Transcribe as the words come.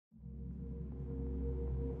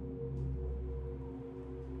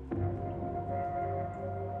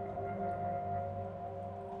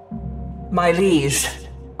My liege,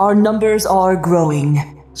 our numbers are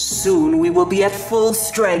growing. Soon we will be at full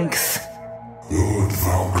strength. Good,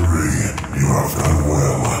 Valkyrie. You have done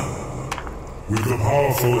well. With the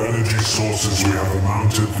powerful energy sources we have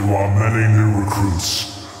amounted through our many new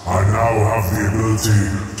recruits, I now have the ability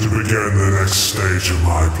to begin the next stage of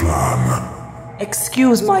my plan.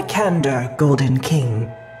 Excuse my candor, Golden King,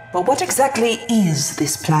 but what exactly is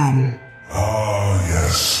this plan? Ah,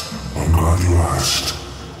 yes. I'm glad you asked.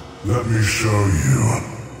 Let me show you.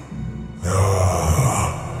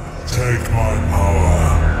 Take my power.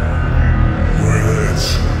 With it,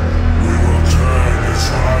 we will turn this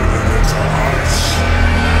island into ice.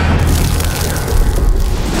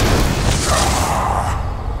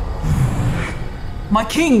 My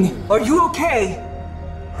king, are you okay?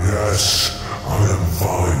 Yes, I am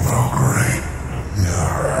fine, Valkyrie.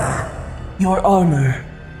 Your armor,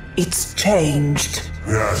 it's changed.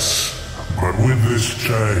 Yes, but with this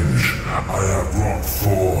change, I have brought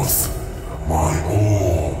forth my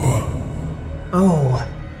orb. Oh,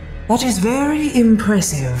 that is very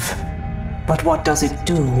impressive. But what does it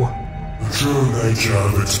do? The true nature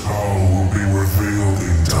of its power will be revealed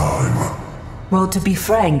in time. Well, to be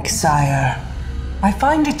frank, sire, I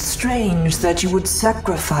find it strange that you would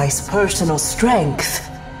sacrifice personal strength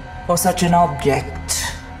for such an object.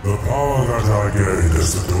 The power that I gained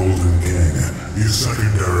as the Golden King is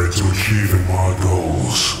secondary to achieving my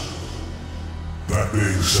goals. That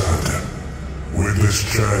being said, with this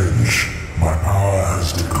change, my power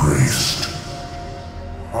has decreased.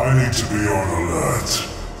 I need to be on alert.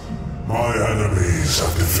 My enemies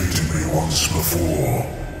have defeated me once before,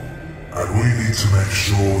 and we need to make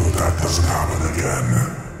sure that that doesn't happen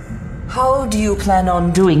again. How do you plan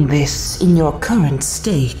on doing this in your current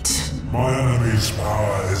state? My enemy's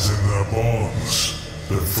power is in their bonds,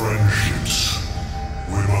 their friendships.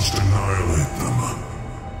 We must annihilate them.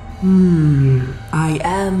 I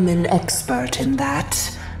am an expert in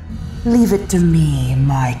that. Leave it to me,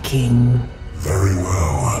 my king. Very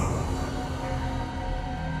well.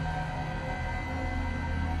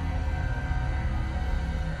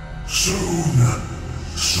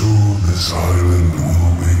 Soon this island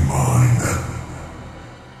will be mine.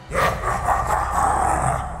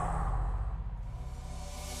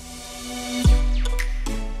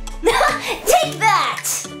 Take that!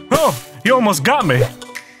 Oh, you almost got me.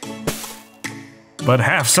 But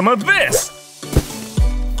have some of this.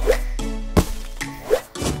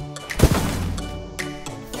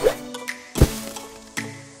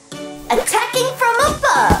 Attacking from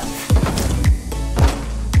above!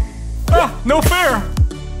 Ah, no fair.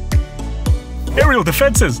 Aerial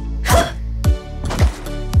defenses.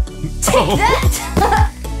 Take that!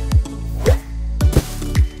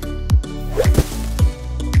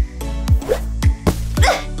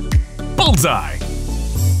 Bullseye.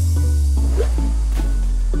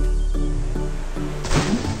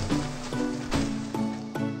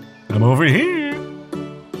 I'm over here.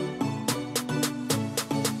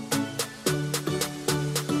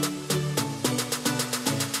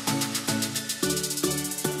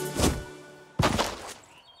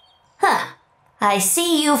 I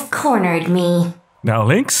see you've cornered me. Now,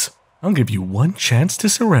 Lynx, I'll give you one chance to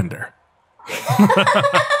surrender.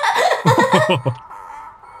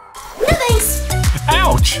 No thanks!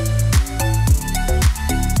 Ouch!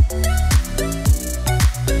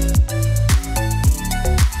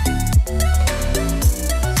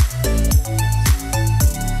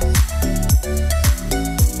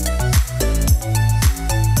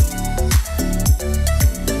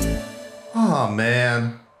 Aw,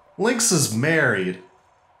 man. Lynx is married.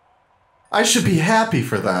 I should be happy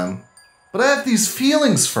for them, but I have these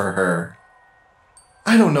feelings for her.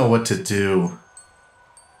 I don't know what to do.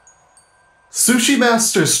 Sushi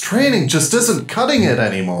Master's training just isn't cutting it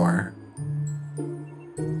anymore.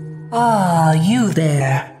 Ah, you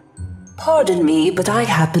there. Pardon me, but I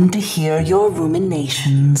happen to hear your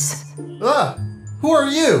ruminations. Ah, who are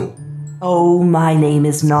you? Oh, my name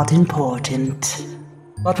is not important.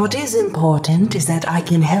 But what is important is that I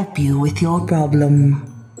can help you with your problem.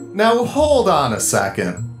 Now hold on a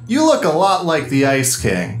second. You look a lot like the Ice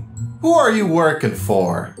King. Who are you working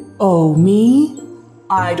for? Oh, me?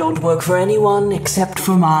 I don't work for anyone except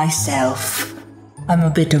for myself. I'm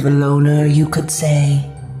a bit of a loner, you could say.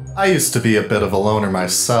 I used to be a bit of a loner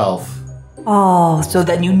myself. Oh, so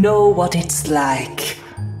then you know what it's like.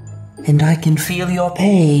 And I can feel your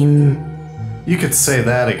pain. You could say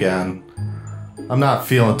that again. I'm not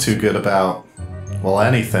feeling too good about, well,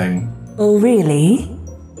 anything. Oh, really?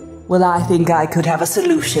 Well, I think I could have a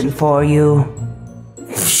solution for you.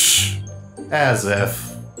 As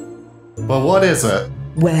if. But what is it?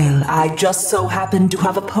 Well, I just so happen to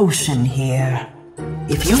have a potion here.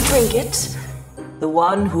 If you drink it, the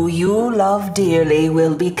one who you love dearly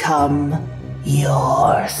will become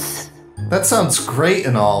yours. That sounds great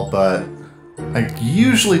and all, but I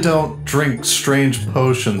usually don't drink strange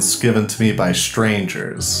potions given to me by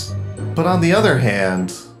strangers. But on the other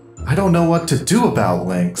hand, I don't know what to do about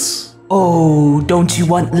Lynx. Oh, don't you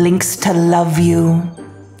want Lynx to love you?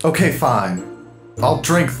 Okay, fine. I'll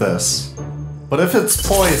drink this. But if it's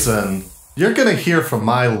poison, you're gonna hear from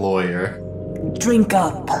my lawyer. Drink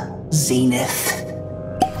up, Zenith.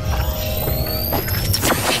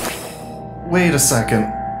 Wait a second.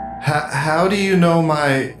 How do you know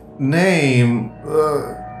my name?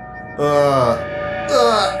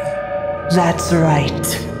 That's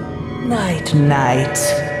right. Night, night.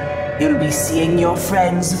 You'll be seeing your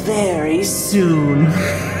friends very soon.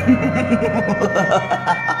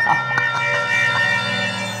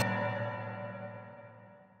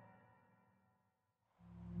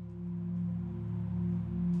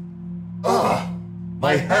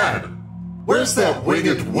 My head! Where's that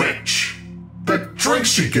winged witch? That drink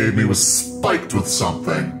she gave me was spiked with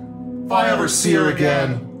something. If I ever see her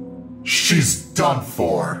again, she's done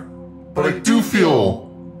for. But I do feel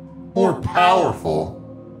more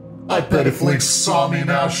powerful. I bet if Lynx saw me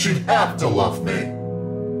now, she'd have to love me.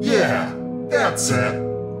 Yeah, that's it.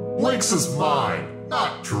 Lynx is mine,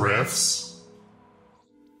 not Drift's.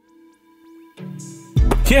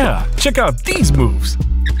 Yeah, check out these moves.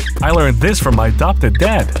 I learned this from my adopted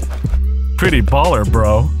dad. Pretty baller,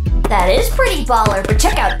 bro. That is pretty baller, but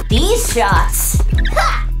check out these shots.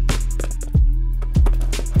 Ha!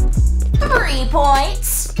 3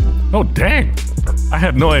 points. Oh, dang. I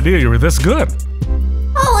had no idea you were this good.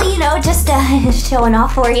 Oh, well, you know, just showing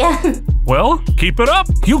off for you. Well, keep it up.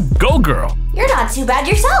 You go, girl. You're not too bad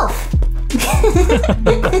yourself.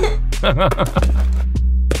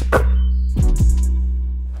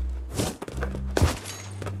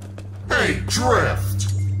 Hey,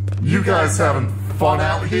 Drift! You guys having fun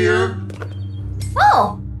out here?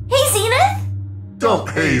 Oh, hey, Zenith. Don't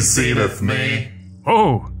hey Zenith me.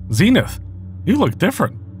 Oh, Zenith. You look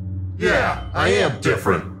different. Yeah, I am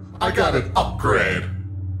different. I got an upgrade.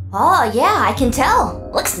 Oh, yeah, I can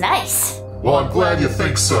tell. Looks nice. Well, I'm glad you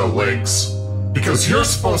think so, Lynx. Because you're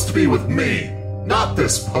supposed to be with me, not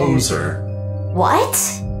this poser. What?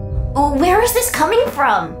 Where is this coming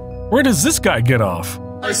from? Where does this guy get off?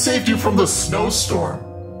 I saved you from the snowstorm.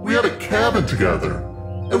 We had a cabin together,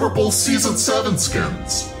 and we're both Season 7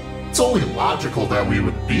 skins. It's only logical that we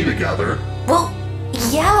would be together. Well,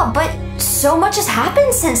 yeah, but so much has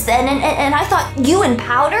happened since then, and I thought you and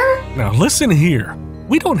Powder? Now listen here.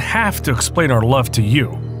 We don't have to explain our love to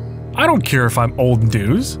you. I don't care if I'm old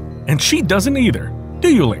news, and she doesn't either.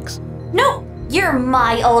 Do you, Lynx? No, you're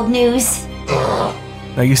my old news.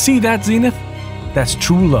 Now you see that, Zenith? That's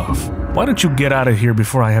true love. Why don't you get out of here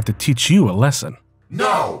before I have to teach you a lesson?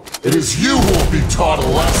 No! It is you who will be taught a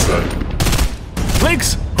lesson!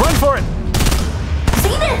 Lynx, run for it!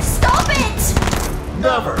 Zenith, stop it!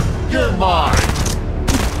 Never! You're mine!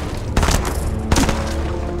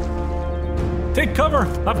 Take cover!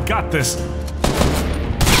 I've got this!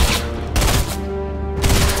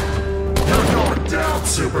 You're going down,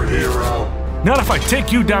 superhero! Not if I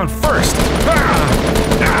take you down first!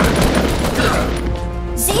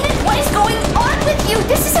 Zenith, what is going on with you?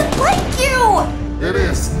 This isn't like you! It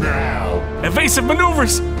is now! Evasive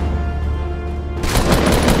maneuvers!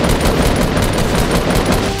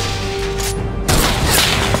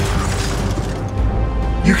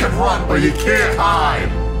 You can run, but you can't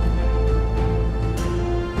hide!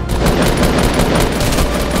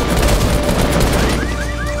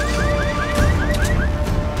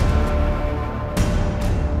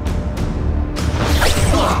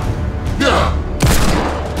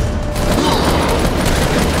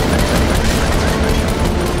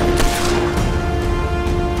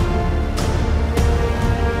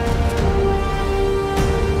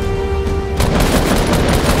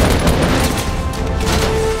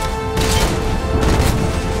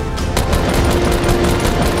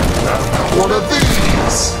 One of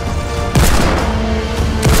these!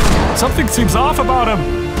 Something seems off about him.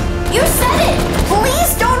 You said it!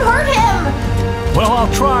 Please don't hurt him! Well,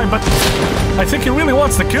 I'll try, but I think he really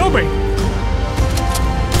wants to kill me.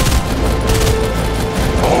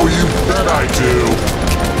 Oh, you bet I do!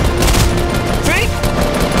 See?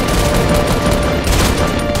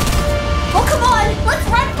 Oh, come on! Let's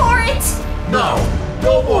run for it! No!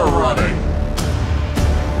 No more running!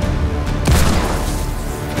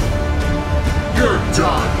 You're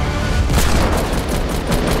done!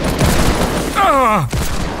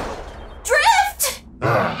 Drift!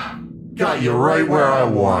 Got got you right where I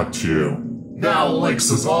want you. Now Lynx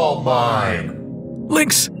is all mine.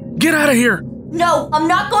 Lynx, get out of here! No, I'm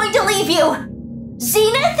not going to leave you!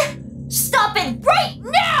 Zenith, stop it right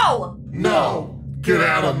now! No, get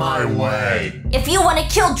out of my way. If you want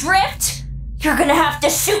to kill Drift, you're gonna have to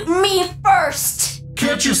shoot me first!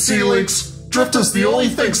 Can't you see, Lynx? Drift is the only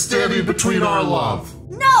thing standing between our love.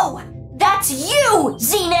 No! That's you,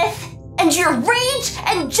 Zenith! And your rage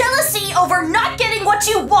and jealousy over not getting what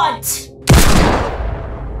you want!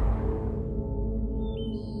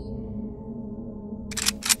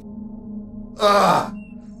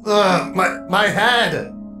 My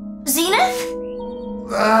head! Zenith?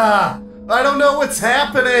 I don't know what's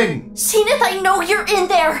happening! Zenith, I know you're in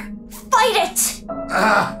there! Fight it!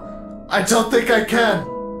 I don't think I can.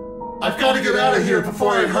 I've got to get out of here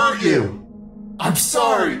before I hurt you. I'm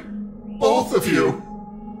sorry, both of you.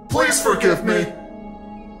 Please forgive me.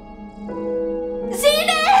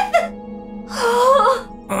 Zenith!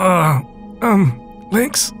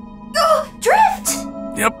 Lynx? Oh,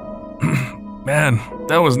 Drift! Yep. Man,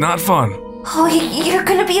 that was not fun. Oh, you're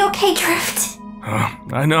gonna be okay, Drift.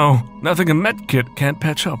 I know. Nothing a med kit can't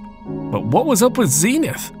patch up. But what was up with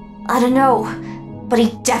Zenith? I don't know, but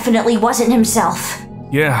he definitely wasn't himself.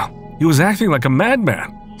 Yeah, he was acting like a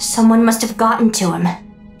madman. Someone must have gotten to him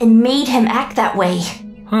and made him act that way.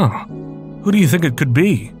 Huh. Who do you think it could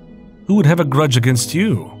be? Who would have a grudge against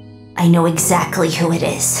you? I know exactly who it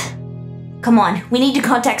is. Come on, we need to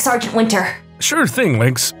contact Sergeant Winter. Sure thing,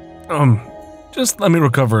 Lynx. Just let me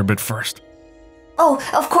recover a bit first. Oh,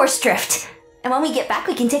 of course, Drift. And when we get back,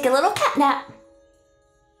 we can take a little cat nap.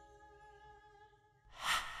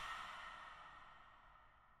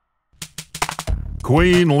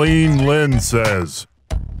 Queen Lean Lynn says,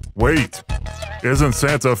 "Wait, isn't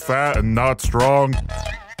Santa fat and not strong?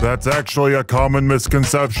 That's actually a common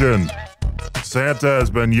misconception. Santa has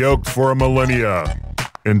been yoked for a millennia.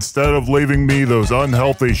 Instead of leaving me those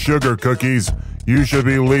unhealthy sugar cookies, you should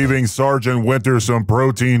be leaving Sergeant Winter some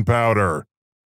protein powder.